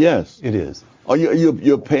state? Yes, it is. Oh,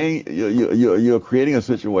 you're paying. You're creating a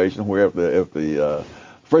situation where if the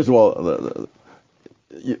first of all,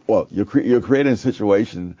 you're creating a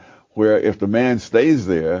situation where if the man stays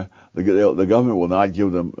there, the government will not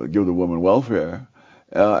give the woman welfare,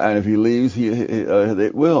 and if he leaves,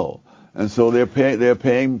 they will. And so they're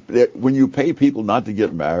paying. When you pay people not to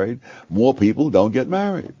get married, more people don't get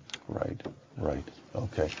married. Right.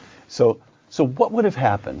 Okay. So what would have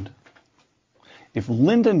happened if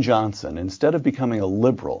Lyndon Johnson, instead of becoming a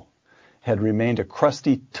liberal, had remained a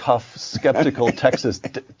crusty, tough, skeptical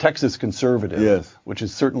Texas conservative, yes, which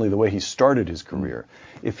is certainly the way he started his career?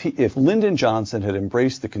 If Lyndon Johnson had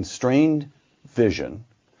embraced the constrained vision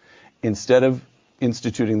instead of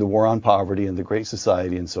instituting the war on poverty and the Great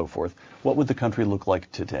Society and so forth, what would the country look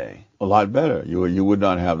like today? A lot better. You would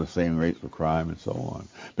not have the same rates of crime and so on.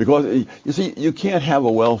 Because, you see, you can't have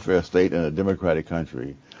a welfare state in a democratic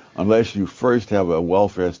country unless you first have a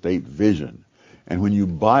welfare state vision. And when you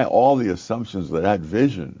buy all the assumptions of that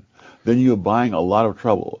vision, then you're buying a lot of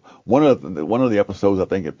trouble. One of the episodes I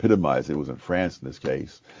think epitomized it was in France in this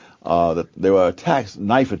case. That there were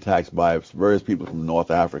knife attacks by various people from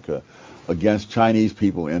North Africa against Chinese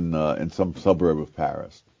people in some suburb of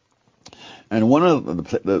Paris. And one of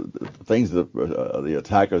the things that the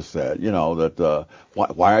attackers said, that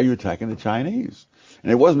why are you attacking the Chinese?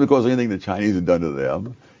 And it wasn't because of anything the Chinese had done to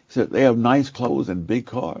them. He said they have nice clothes and big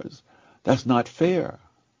cars. That's not fair.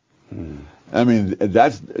 I mean,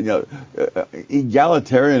 that's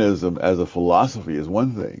egalitarianism as a philosophy is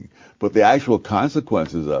one thing, but the actual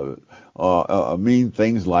consequences of it mean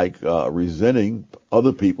things like resenting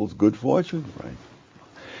other people's good fortune. Right.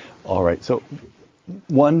 All right. So,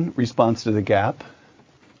 one response to the gap.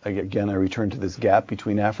 Again, I return to this gap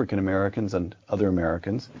between African Americans and other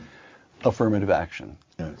Americans. Affirmative action.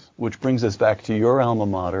 Yes. Which brings us back to your alma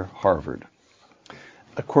mater, Harvard.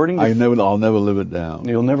 According to I'll never live it down.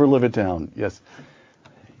 You'll never live it down. Yes.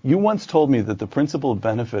 You once told me that the principal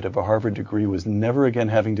benefit of a Harvard degree was never again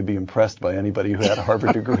having to be impressed by anybody who had a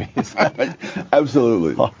Harvard degree. Is that right?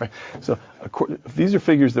 Absolutely. All right. So these are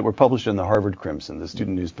figures that were published in the Harvard Crimson, the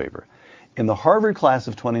student newspaper. In the Harvard class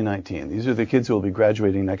of 2019, these are the kids who will be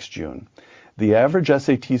graduating next June, the average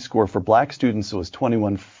SAT score for black students was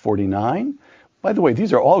 2149. By the way,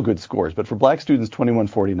 these are all good scores, but for black students,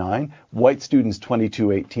 2149, white students,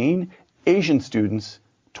 2218, Asian students,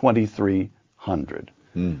 2300.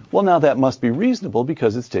 Well, now that must be reasonable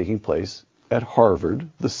because it's taking place at Harvard,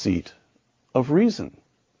 the seat of reason.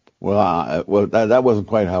 Well, that wasn't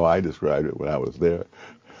quite how I described it when I was there.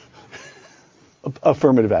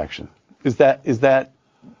 Affirmative action. Is that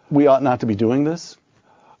we ought not to be doing this?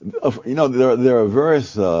 There are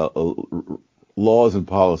various laws and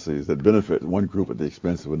policies that benefit one group at the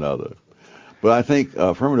expense of another. But I think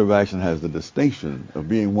affirmative action has the distinction of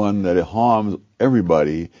being one that it harms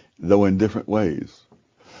everybody, though in different ways.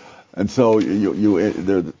 And so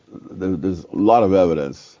there's a lot of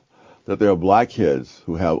evidence that there are black kids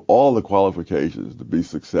who have all the qualifications to be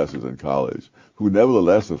successes in college, who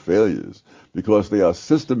nevertheless are failures because they are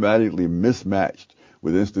systematically mismatched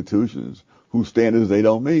with institutions whose standards they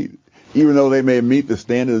don't meet, even though they may meet the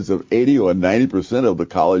standards of 80 or 90% of the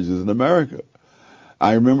colleges in America.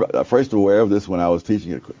 I remember first aware of this when I was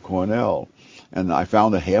teaching at Cornell, and I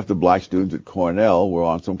found that half the black students at Cornell were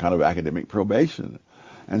on some kind of academic probation.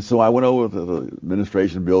 And so I went over to the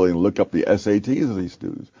administration building and looked up the SATs of these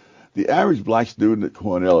students. The average black student at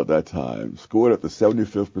Cornell at that time scored at the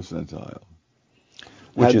 75th percentile.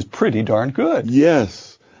 Which is pretty darn good.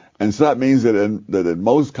 Yes. And so that means that in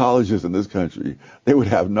most colleges in this country, they would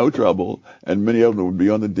have no trouble, and many of them would be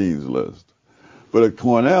on the dean's list. But at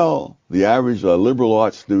Cornell, the average liberal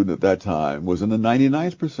arts student at that time was in the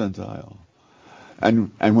 99th percentile.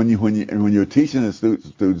 And when you're teaching the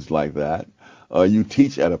students like that, you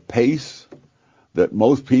teach at a pace that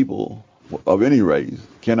most people of any race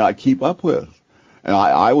cannot keep up with. And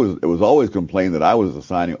it was always complained that I was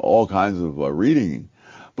assigning all kinds of reading.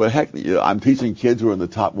 But heck, I'm teaching kids who are in the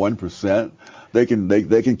top 1%. They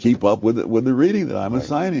can keep up with the reading that I'm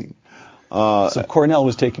assigning. So Cornell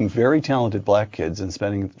was taking very talented black kids and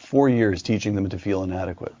spending 4 years teaching them to feel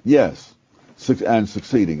inadequate. Yes, and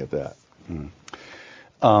succeeding at that.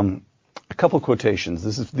 A couple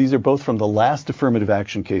quotations. These are both from the last affirmative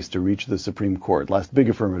action case to reach the Supreme Court, last big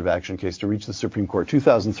affirmative action case to reach the Supreme Court,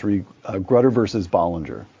 2003, Grutter versus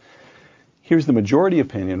Bollinger. Here's the majority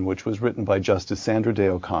opinion, which was written by Justice Sandra Day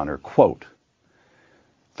O'Connor. Quote,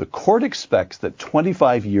 "The court expects that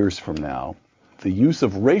 25 years from now, the use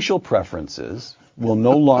of racial preferences will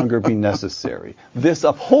no longer be necessary. This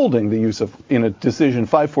upholding the use of, in a decision,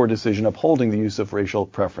 5-4 decision, upholding the use of racial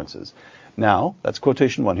preferences." Now, that's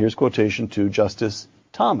quotation one. Here's quotation two, Justice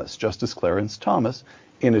Clarence Thomas,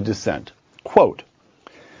 in a dissent. Quote,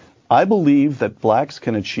 "I believe that blacks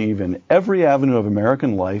can achieve in every avenue of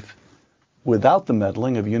American life without the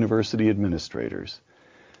meddling of university administrators.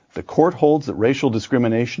 The court holds that racial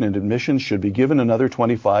discrimination in admissions should be given another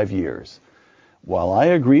 25 years. While I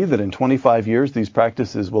agree that in 25 years these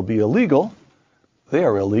practices will be illegal, they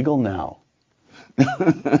are illegal now."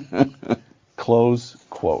 Close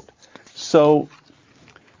quote. So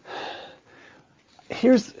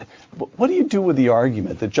what do you do with the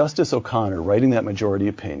argument that Justice O'Connor, writing that majority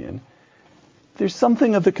opinion, there's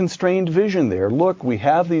something of the constrained vision there. Look, we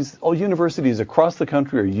have all universities across the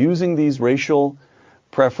country are using these racial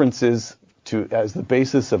preferences as the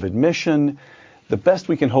basis of admission. The best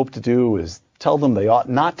we can hope to do is tell them they ought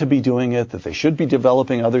not to be doing it, that they should be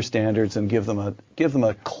developing other standards, and give them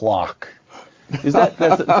a clock. Is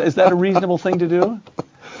that a reasonable thing to do?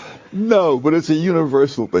 No, but it's a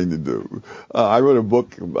universal thing to do. I wrote a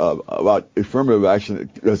book about affirmative action.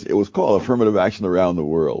 It was called Affirmative Action Around the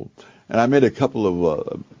World. And I made a couple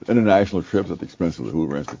of international trips at the expense of the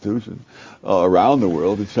Hoover Institution around the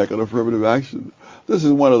world to check on affirmative action. This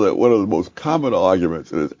is one of the most common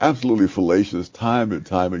arguments, and it's absolutely fallacious time and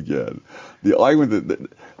time again. The argument that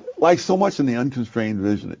like so much in the unconstrained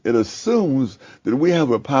vision, it assumes that we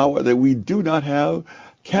have a power that we do not have,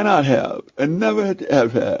 cannot have, and never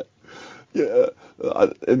have had. Yeah,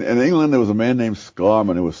 in England, there was a man named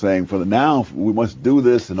Scarman who was saying, "For the now, we must do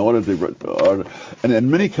this in order to." And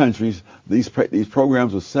in many countries, these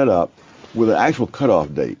programs were set up with an actual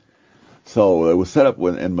cutoff date. So it was set up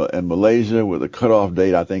in Malaysia with a cutoff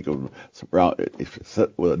date, I think, of around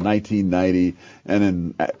with 1990, and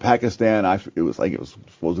in Pakistan, it was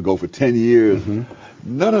supposed to go for 10 years.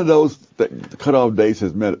 Mm-hmm. None of those cutoff dates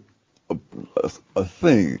has met a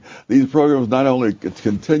thing. These programs not only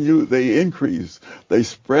continue, they increase, they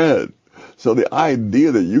spread. So the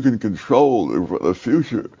idea that you can control the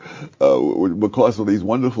future because of these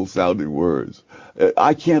wonderful sounding words,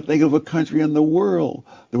 I can't think of a country in the world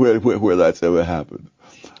where that's ever happened.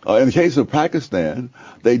 In the case of Pakistan,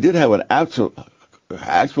 they did have an actual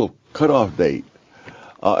cutoff date.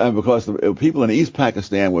 And because the people in East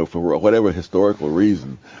Pakistan were, for whatever historical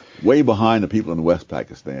reason, way behind the people in West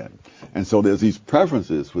Pakistan. And so there's these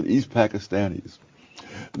preferences with East Pakistanis.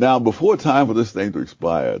 Now, before time for this thing to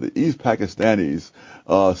expire, the East Pakistanis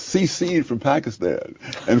seceded from Pakistan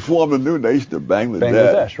and formed a new nation of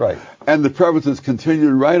Bangladesh. Right. And the preferences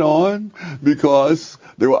continued right on because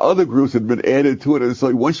there were other groups that had been added to it. And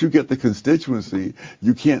so once you get the constituency,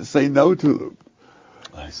 you can't say no to them.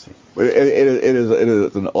 I see. It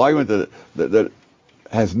is an argument that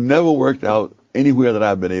has never worked out anywhere that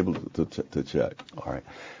I've been able to check. All right.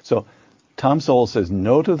 So Tom Sowell says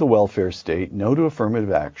no to the welfare state, no to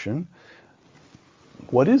affirmative action.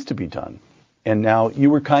 What is to be done? And now you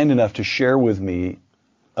were kind enough to share with me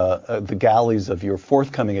the galleys of your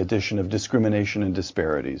forthcoming edition of Discrimination and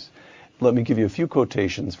Disparities. Let me give you a few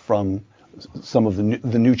quotations from some of the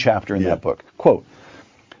new chapter in that book. Quote,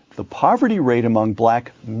 "The poverty rate among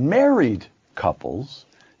black married couples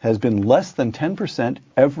has been less than 10%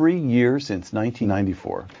 every year since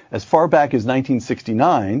 1994. As far back as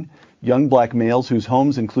 1969, young black males whose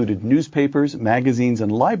homes included newspapers, magazines,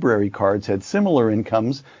 and library cards had similar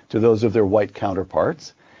incomes to those of their white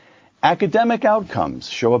counterparts. Academic outcomes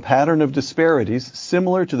show a pattern of disparities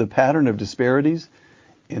similar to the pattern of disparities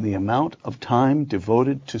in the amount of time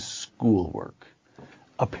devoted to schoolwork.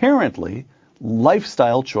 Apparently,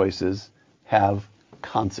 lifestyle choices have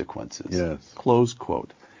consequences." Yes. Close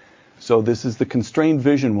quote. So this is the constrained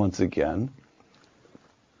vision once again.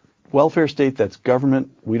 Welfare state, that's government.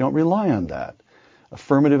 We don't rely on that.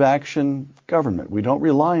 Affirmative action, government. We don't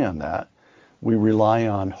rely on that. We rely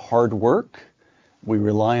on hard work. We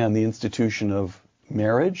rely on the institution of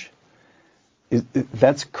marriage.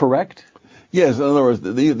 That's correct? Yes, in other words,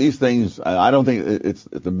 these things, I don't think it's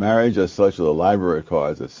the marriage as such or the library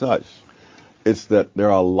cards as such. It's that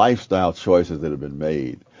there are lifestyle choices that have been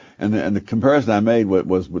made. And the comparison I made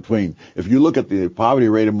was between, if you look at the poverty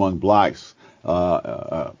rate among blacks, it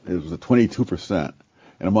was 22%,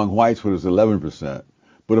 and among whites it was 11%.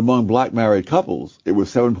 But among black married couples, it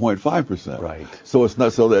was 7.5%. Right. So it's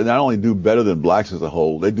not so they not only do better than blacks as a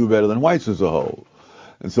whole, they do better than whites as a whole.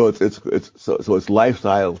 And so it's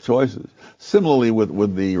lifestyle choices. Similarly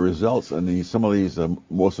with the results in some of these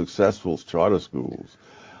more successful charter schools,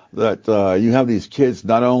 that you have these kids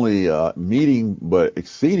not only meeting but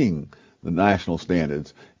exceeding the national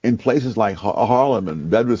standards in places like Harlem and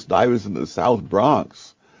Bedford-Stuyvesant and the South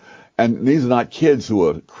Bronx. And these are not kids who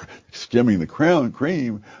are skimming the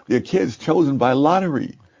cream. They're kids chosen by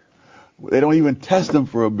lottery. They don't even test them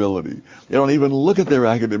for ability. They don't even look at their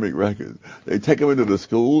academic records. They take them into the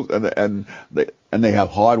schools and they have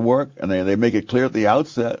hard work and they make it clear at the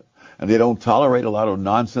outset, and they don't tolerate a lot of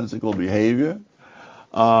nonsensical behavior.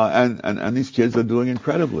 And these kids are doing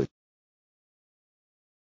incredibly.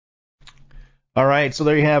 All right, so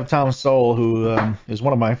there you have Tom Sowell, who is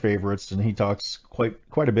one of my favorites, and he talks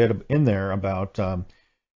quite a bit in there about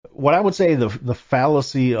what I would say the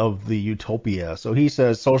fallacy of the utopia. So he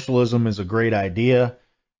says socialism is a great idea,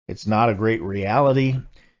 it's not a great reality.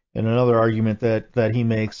 And another argument that he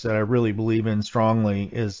makes that I really believe in strongly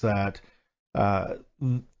is that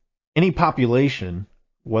any population,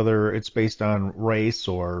 whether it's based on race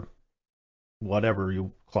or whatever,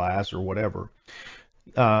 class or whatever,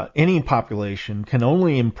 any population can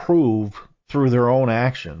only improve through their own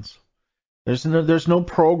actions. There's no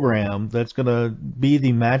program that's going to be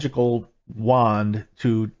the magical wand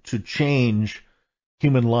to change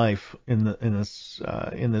human life in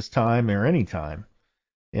this time or any time.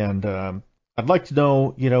 And I'd like to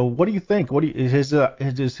know, what do you think? Is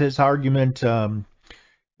his argument on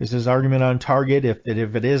target? If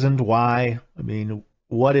it isn't, why? I mean,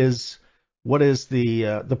 what is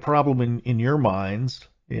the problem in your minds?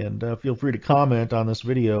 And feel free to comment on this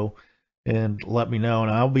video and let me know.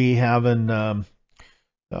 And I'll be having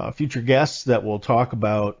future guests that will talk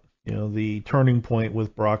about the turning point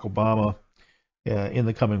with Barack Obama in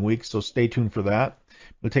the coming weeks. So stay tuned for that.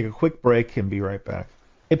 We'll take a quick break and be right back.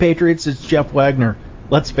 Hey Patriots, it's Jeff Wagner.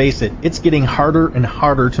 Let's face it, it's getting harder and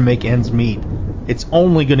harder to make ends meet. It's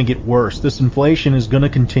only going to get worse. This inflation is going to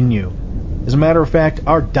continue. As a matter of fact,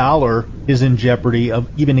 our dollar is in jeopardy of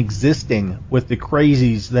even existing with the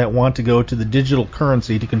crazies that want to go to the digital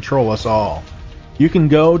currency to control us all. You can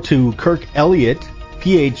go to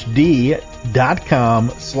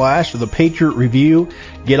kirkelliottphd.com/The Patriot Review,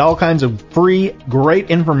 get all kinds of free, great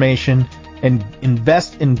information, and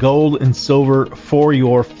invest in gold and silver for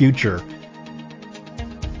your future.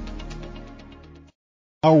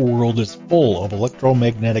 Our world is full of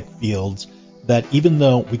electromagnetic fields that, even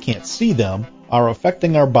though we can't see them, are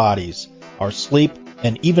affecting our bodies, our sleep,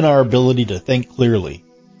 and even our ability to think clearly.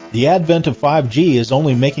 The advent of 5G is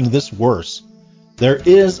only making this worse. There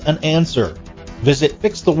is an answer. Visit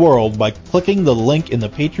Fix the World by clicking the link in the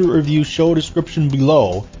Patriot Review show description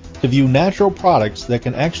below to view natural products that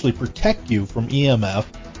can actually protect you from EMF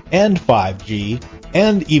and 5G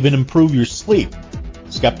and even improve your sleep.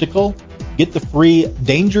 Skeptical? Get the free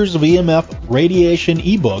Dangers of EMF Radiation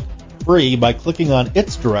ebook free by clicking on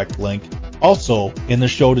its direct link, also in the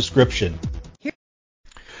show description.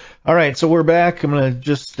 All right, so we're back. I'm going to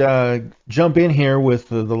just jump in here with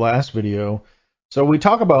the last video. So we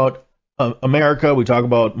talk about America, we talk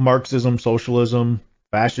about Marxism, socialism,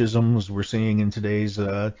 fascism, as we're seeing in today's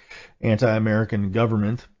anti-American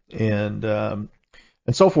government, and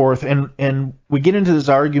so forth. And we get into this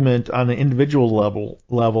argument on the individual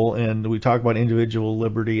level, and we talk about individual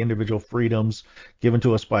liberty, individual freedoms given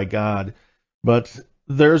to us by God. But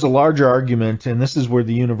there's a larger argument, and this is where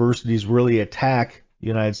the universities really attack the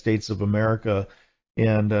United States of America,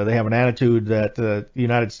 and they have an attitude that the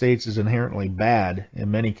United States is inherently bad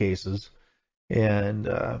in many cases, and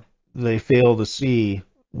they fail to see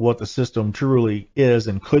what the system truly is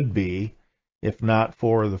and could be if not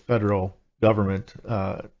for the federal government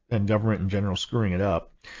and government in general screwing it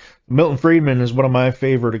up. Milton Friedman is one of my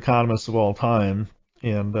favorite economists of all time,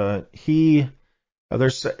 and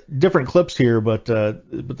there's different clips here, but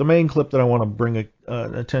the main clip that I want to bring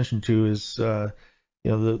attention to is the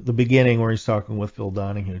beginning where he's talking with Phil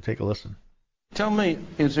Donahue. Take a listen. Tell me,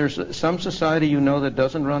 is there some society you know that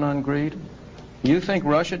doesn't run on greed? You think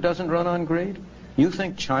Russia doesn't run on greed? You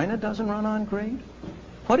think China doesn't run on greed?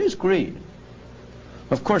 What is greed?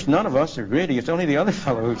 Of course, none of us are greedy. It's only the other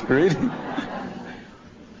fellow who's greedy.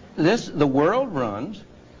 The world runs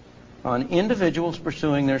on individuals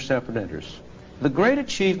pursuing their separate interests. The great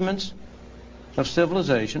achievements of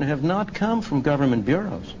civilization have not come from government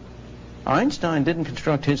bureaus. Einstein didn't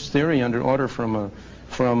construct his theory under order from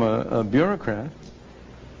a bureaucrat.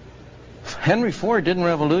 Henry Ford didn't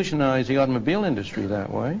revolutionize the automobile industry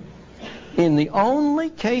that way. In the only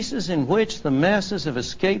cases in which the masses have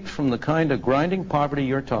escaped from the kind of grinding poverty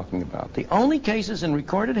you're talking about, the only cases in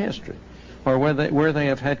recorded history are where they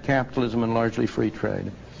have had capitalism and largely free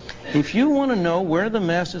trade. If you want to know where the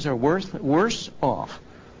masses are worst off,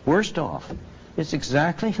 it's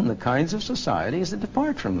exactly in the kinds of societies that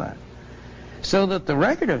depart from that. So that the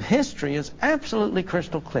record of history is absolutely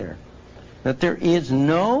crystal clear that there is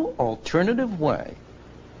no alternative way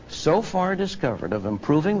so far discovered of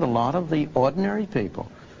improving the lot of the ordinary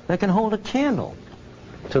people that can hold a candle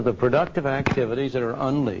to the productive activities that are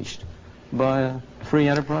unleashed by a free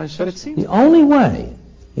enterprise system. But it seems the only way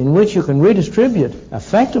in which you can redistribute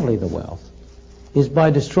effectively the wealth is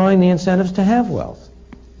by destroying the incentives to have wealth.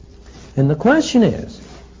 And the question is,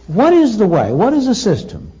 what is the way, what is the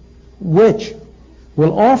system which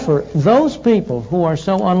will offer those people who are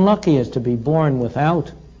so unlucky as to be born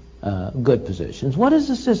without good positions, what is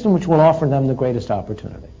the system which will offer them the greatest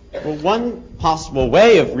opportunity? Well, one possible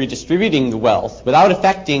way of redistributing the wealth without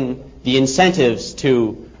affecting the incentives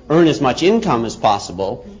to earn as much income as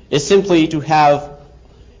possible is simply to have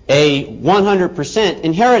a 100%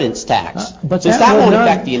 inheritance tax. But since that won't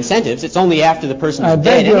affect the incentives, it's only after the person is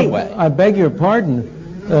dead anyway. I beg your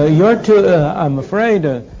pardon. I'm afraid,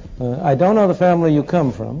 I don't know the family you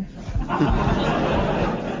come from.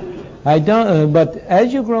 But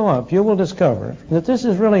as you grow up, you will discover that this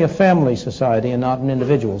is really a family society and not an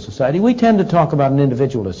individual society. We tend to talk about an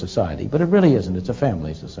individualist society, but it really isn't. It's a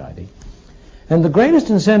family society. And the greatest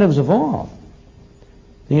incentives of all,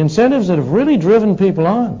 the incentives that have really driven people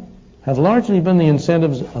on, have largely been the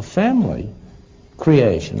incentives of family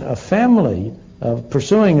creation, of family, of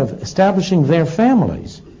pursuing, of establishing their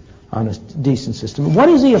families on a decent system. What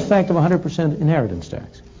is the effect of 100% inheritance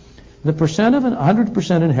tax? The percent of an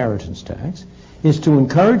 100% inheritance tax is to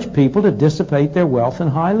encourage people to dissipate their wealth in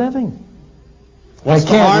high living. What's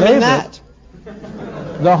the harm in that?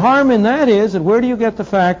 The harm in that is that where do you get the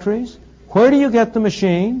factories? Where do you get the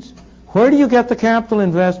machines? Where do you get the capital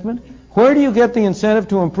investment? Where do you get the incentive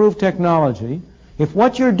to improve technology if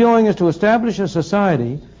what you're doing is to establish a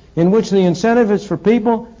society in which the incentive is for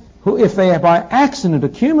people who, if they by accident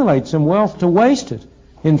accumulate some wealth, to waste it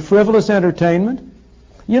in frivolous entertainment?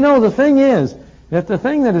 You know, the thing is that the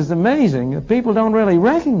thing that is amazing that people don't really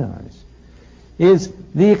recognize is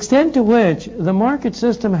the extent to which the market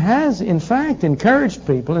system has, in fact, encouraged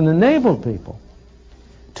people and enabled people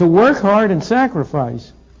to work hard and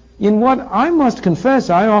sacrifice in what I must confess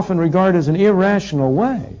I often regard as an irrational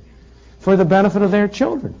way for the benefit of their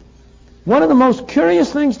children. One of the most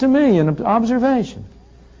curious things to me in observation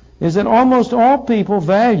is that almost all people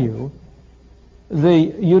value the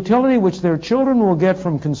utility which their children will get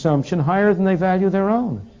from consumption higher than they value their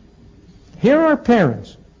own. Here are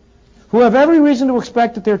parents who have every reason to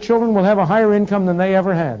expect that their children will have a higher income than they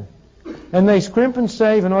ever had, and they scrimp and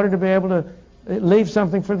save in order to be able to leave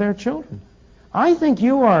something for their children. I think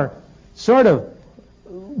you are sort of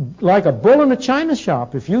like a bull in a china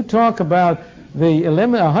shop if you talk about the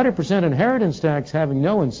 100% inheritance tax having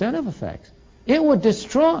no incentive effects. It would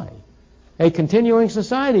destroy a continuing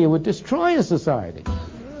society. It would destroy a society.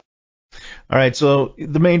 All right, so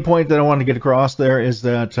the main point that I want to get across there is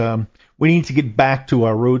that we need to get back to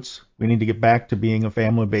our roots. We need to get back to being a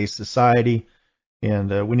family-based society,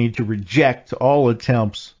 and we need to reject all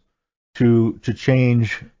attempts to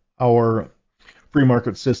change our free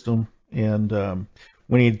market system, and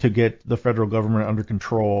we need to get the federal government under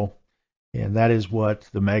control, and that is what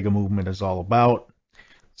the MAGA movement is all about.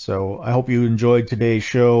 So I hope you enjoyed today's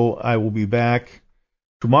show. I will be back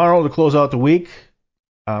tomorrow to close out the week.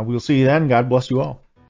 We'll see you then. God bless you all.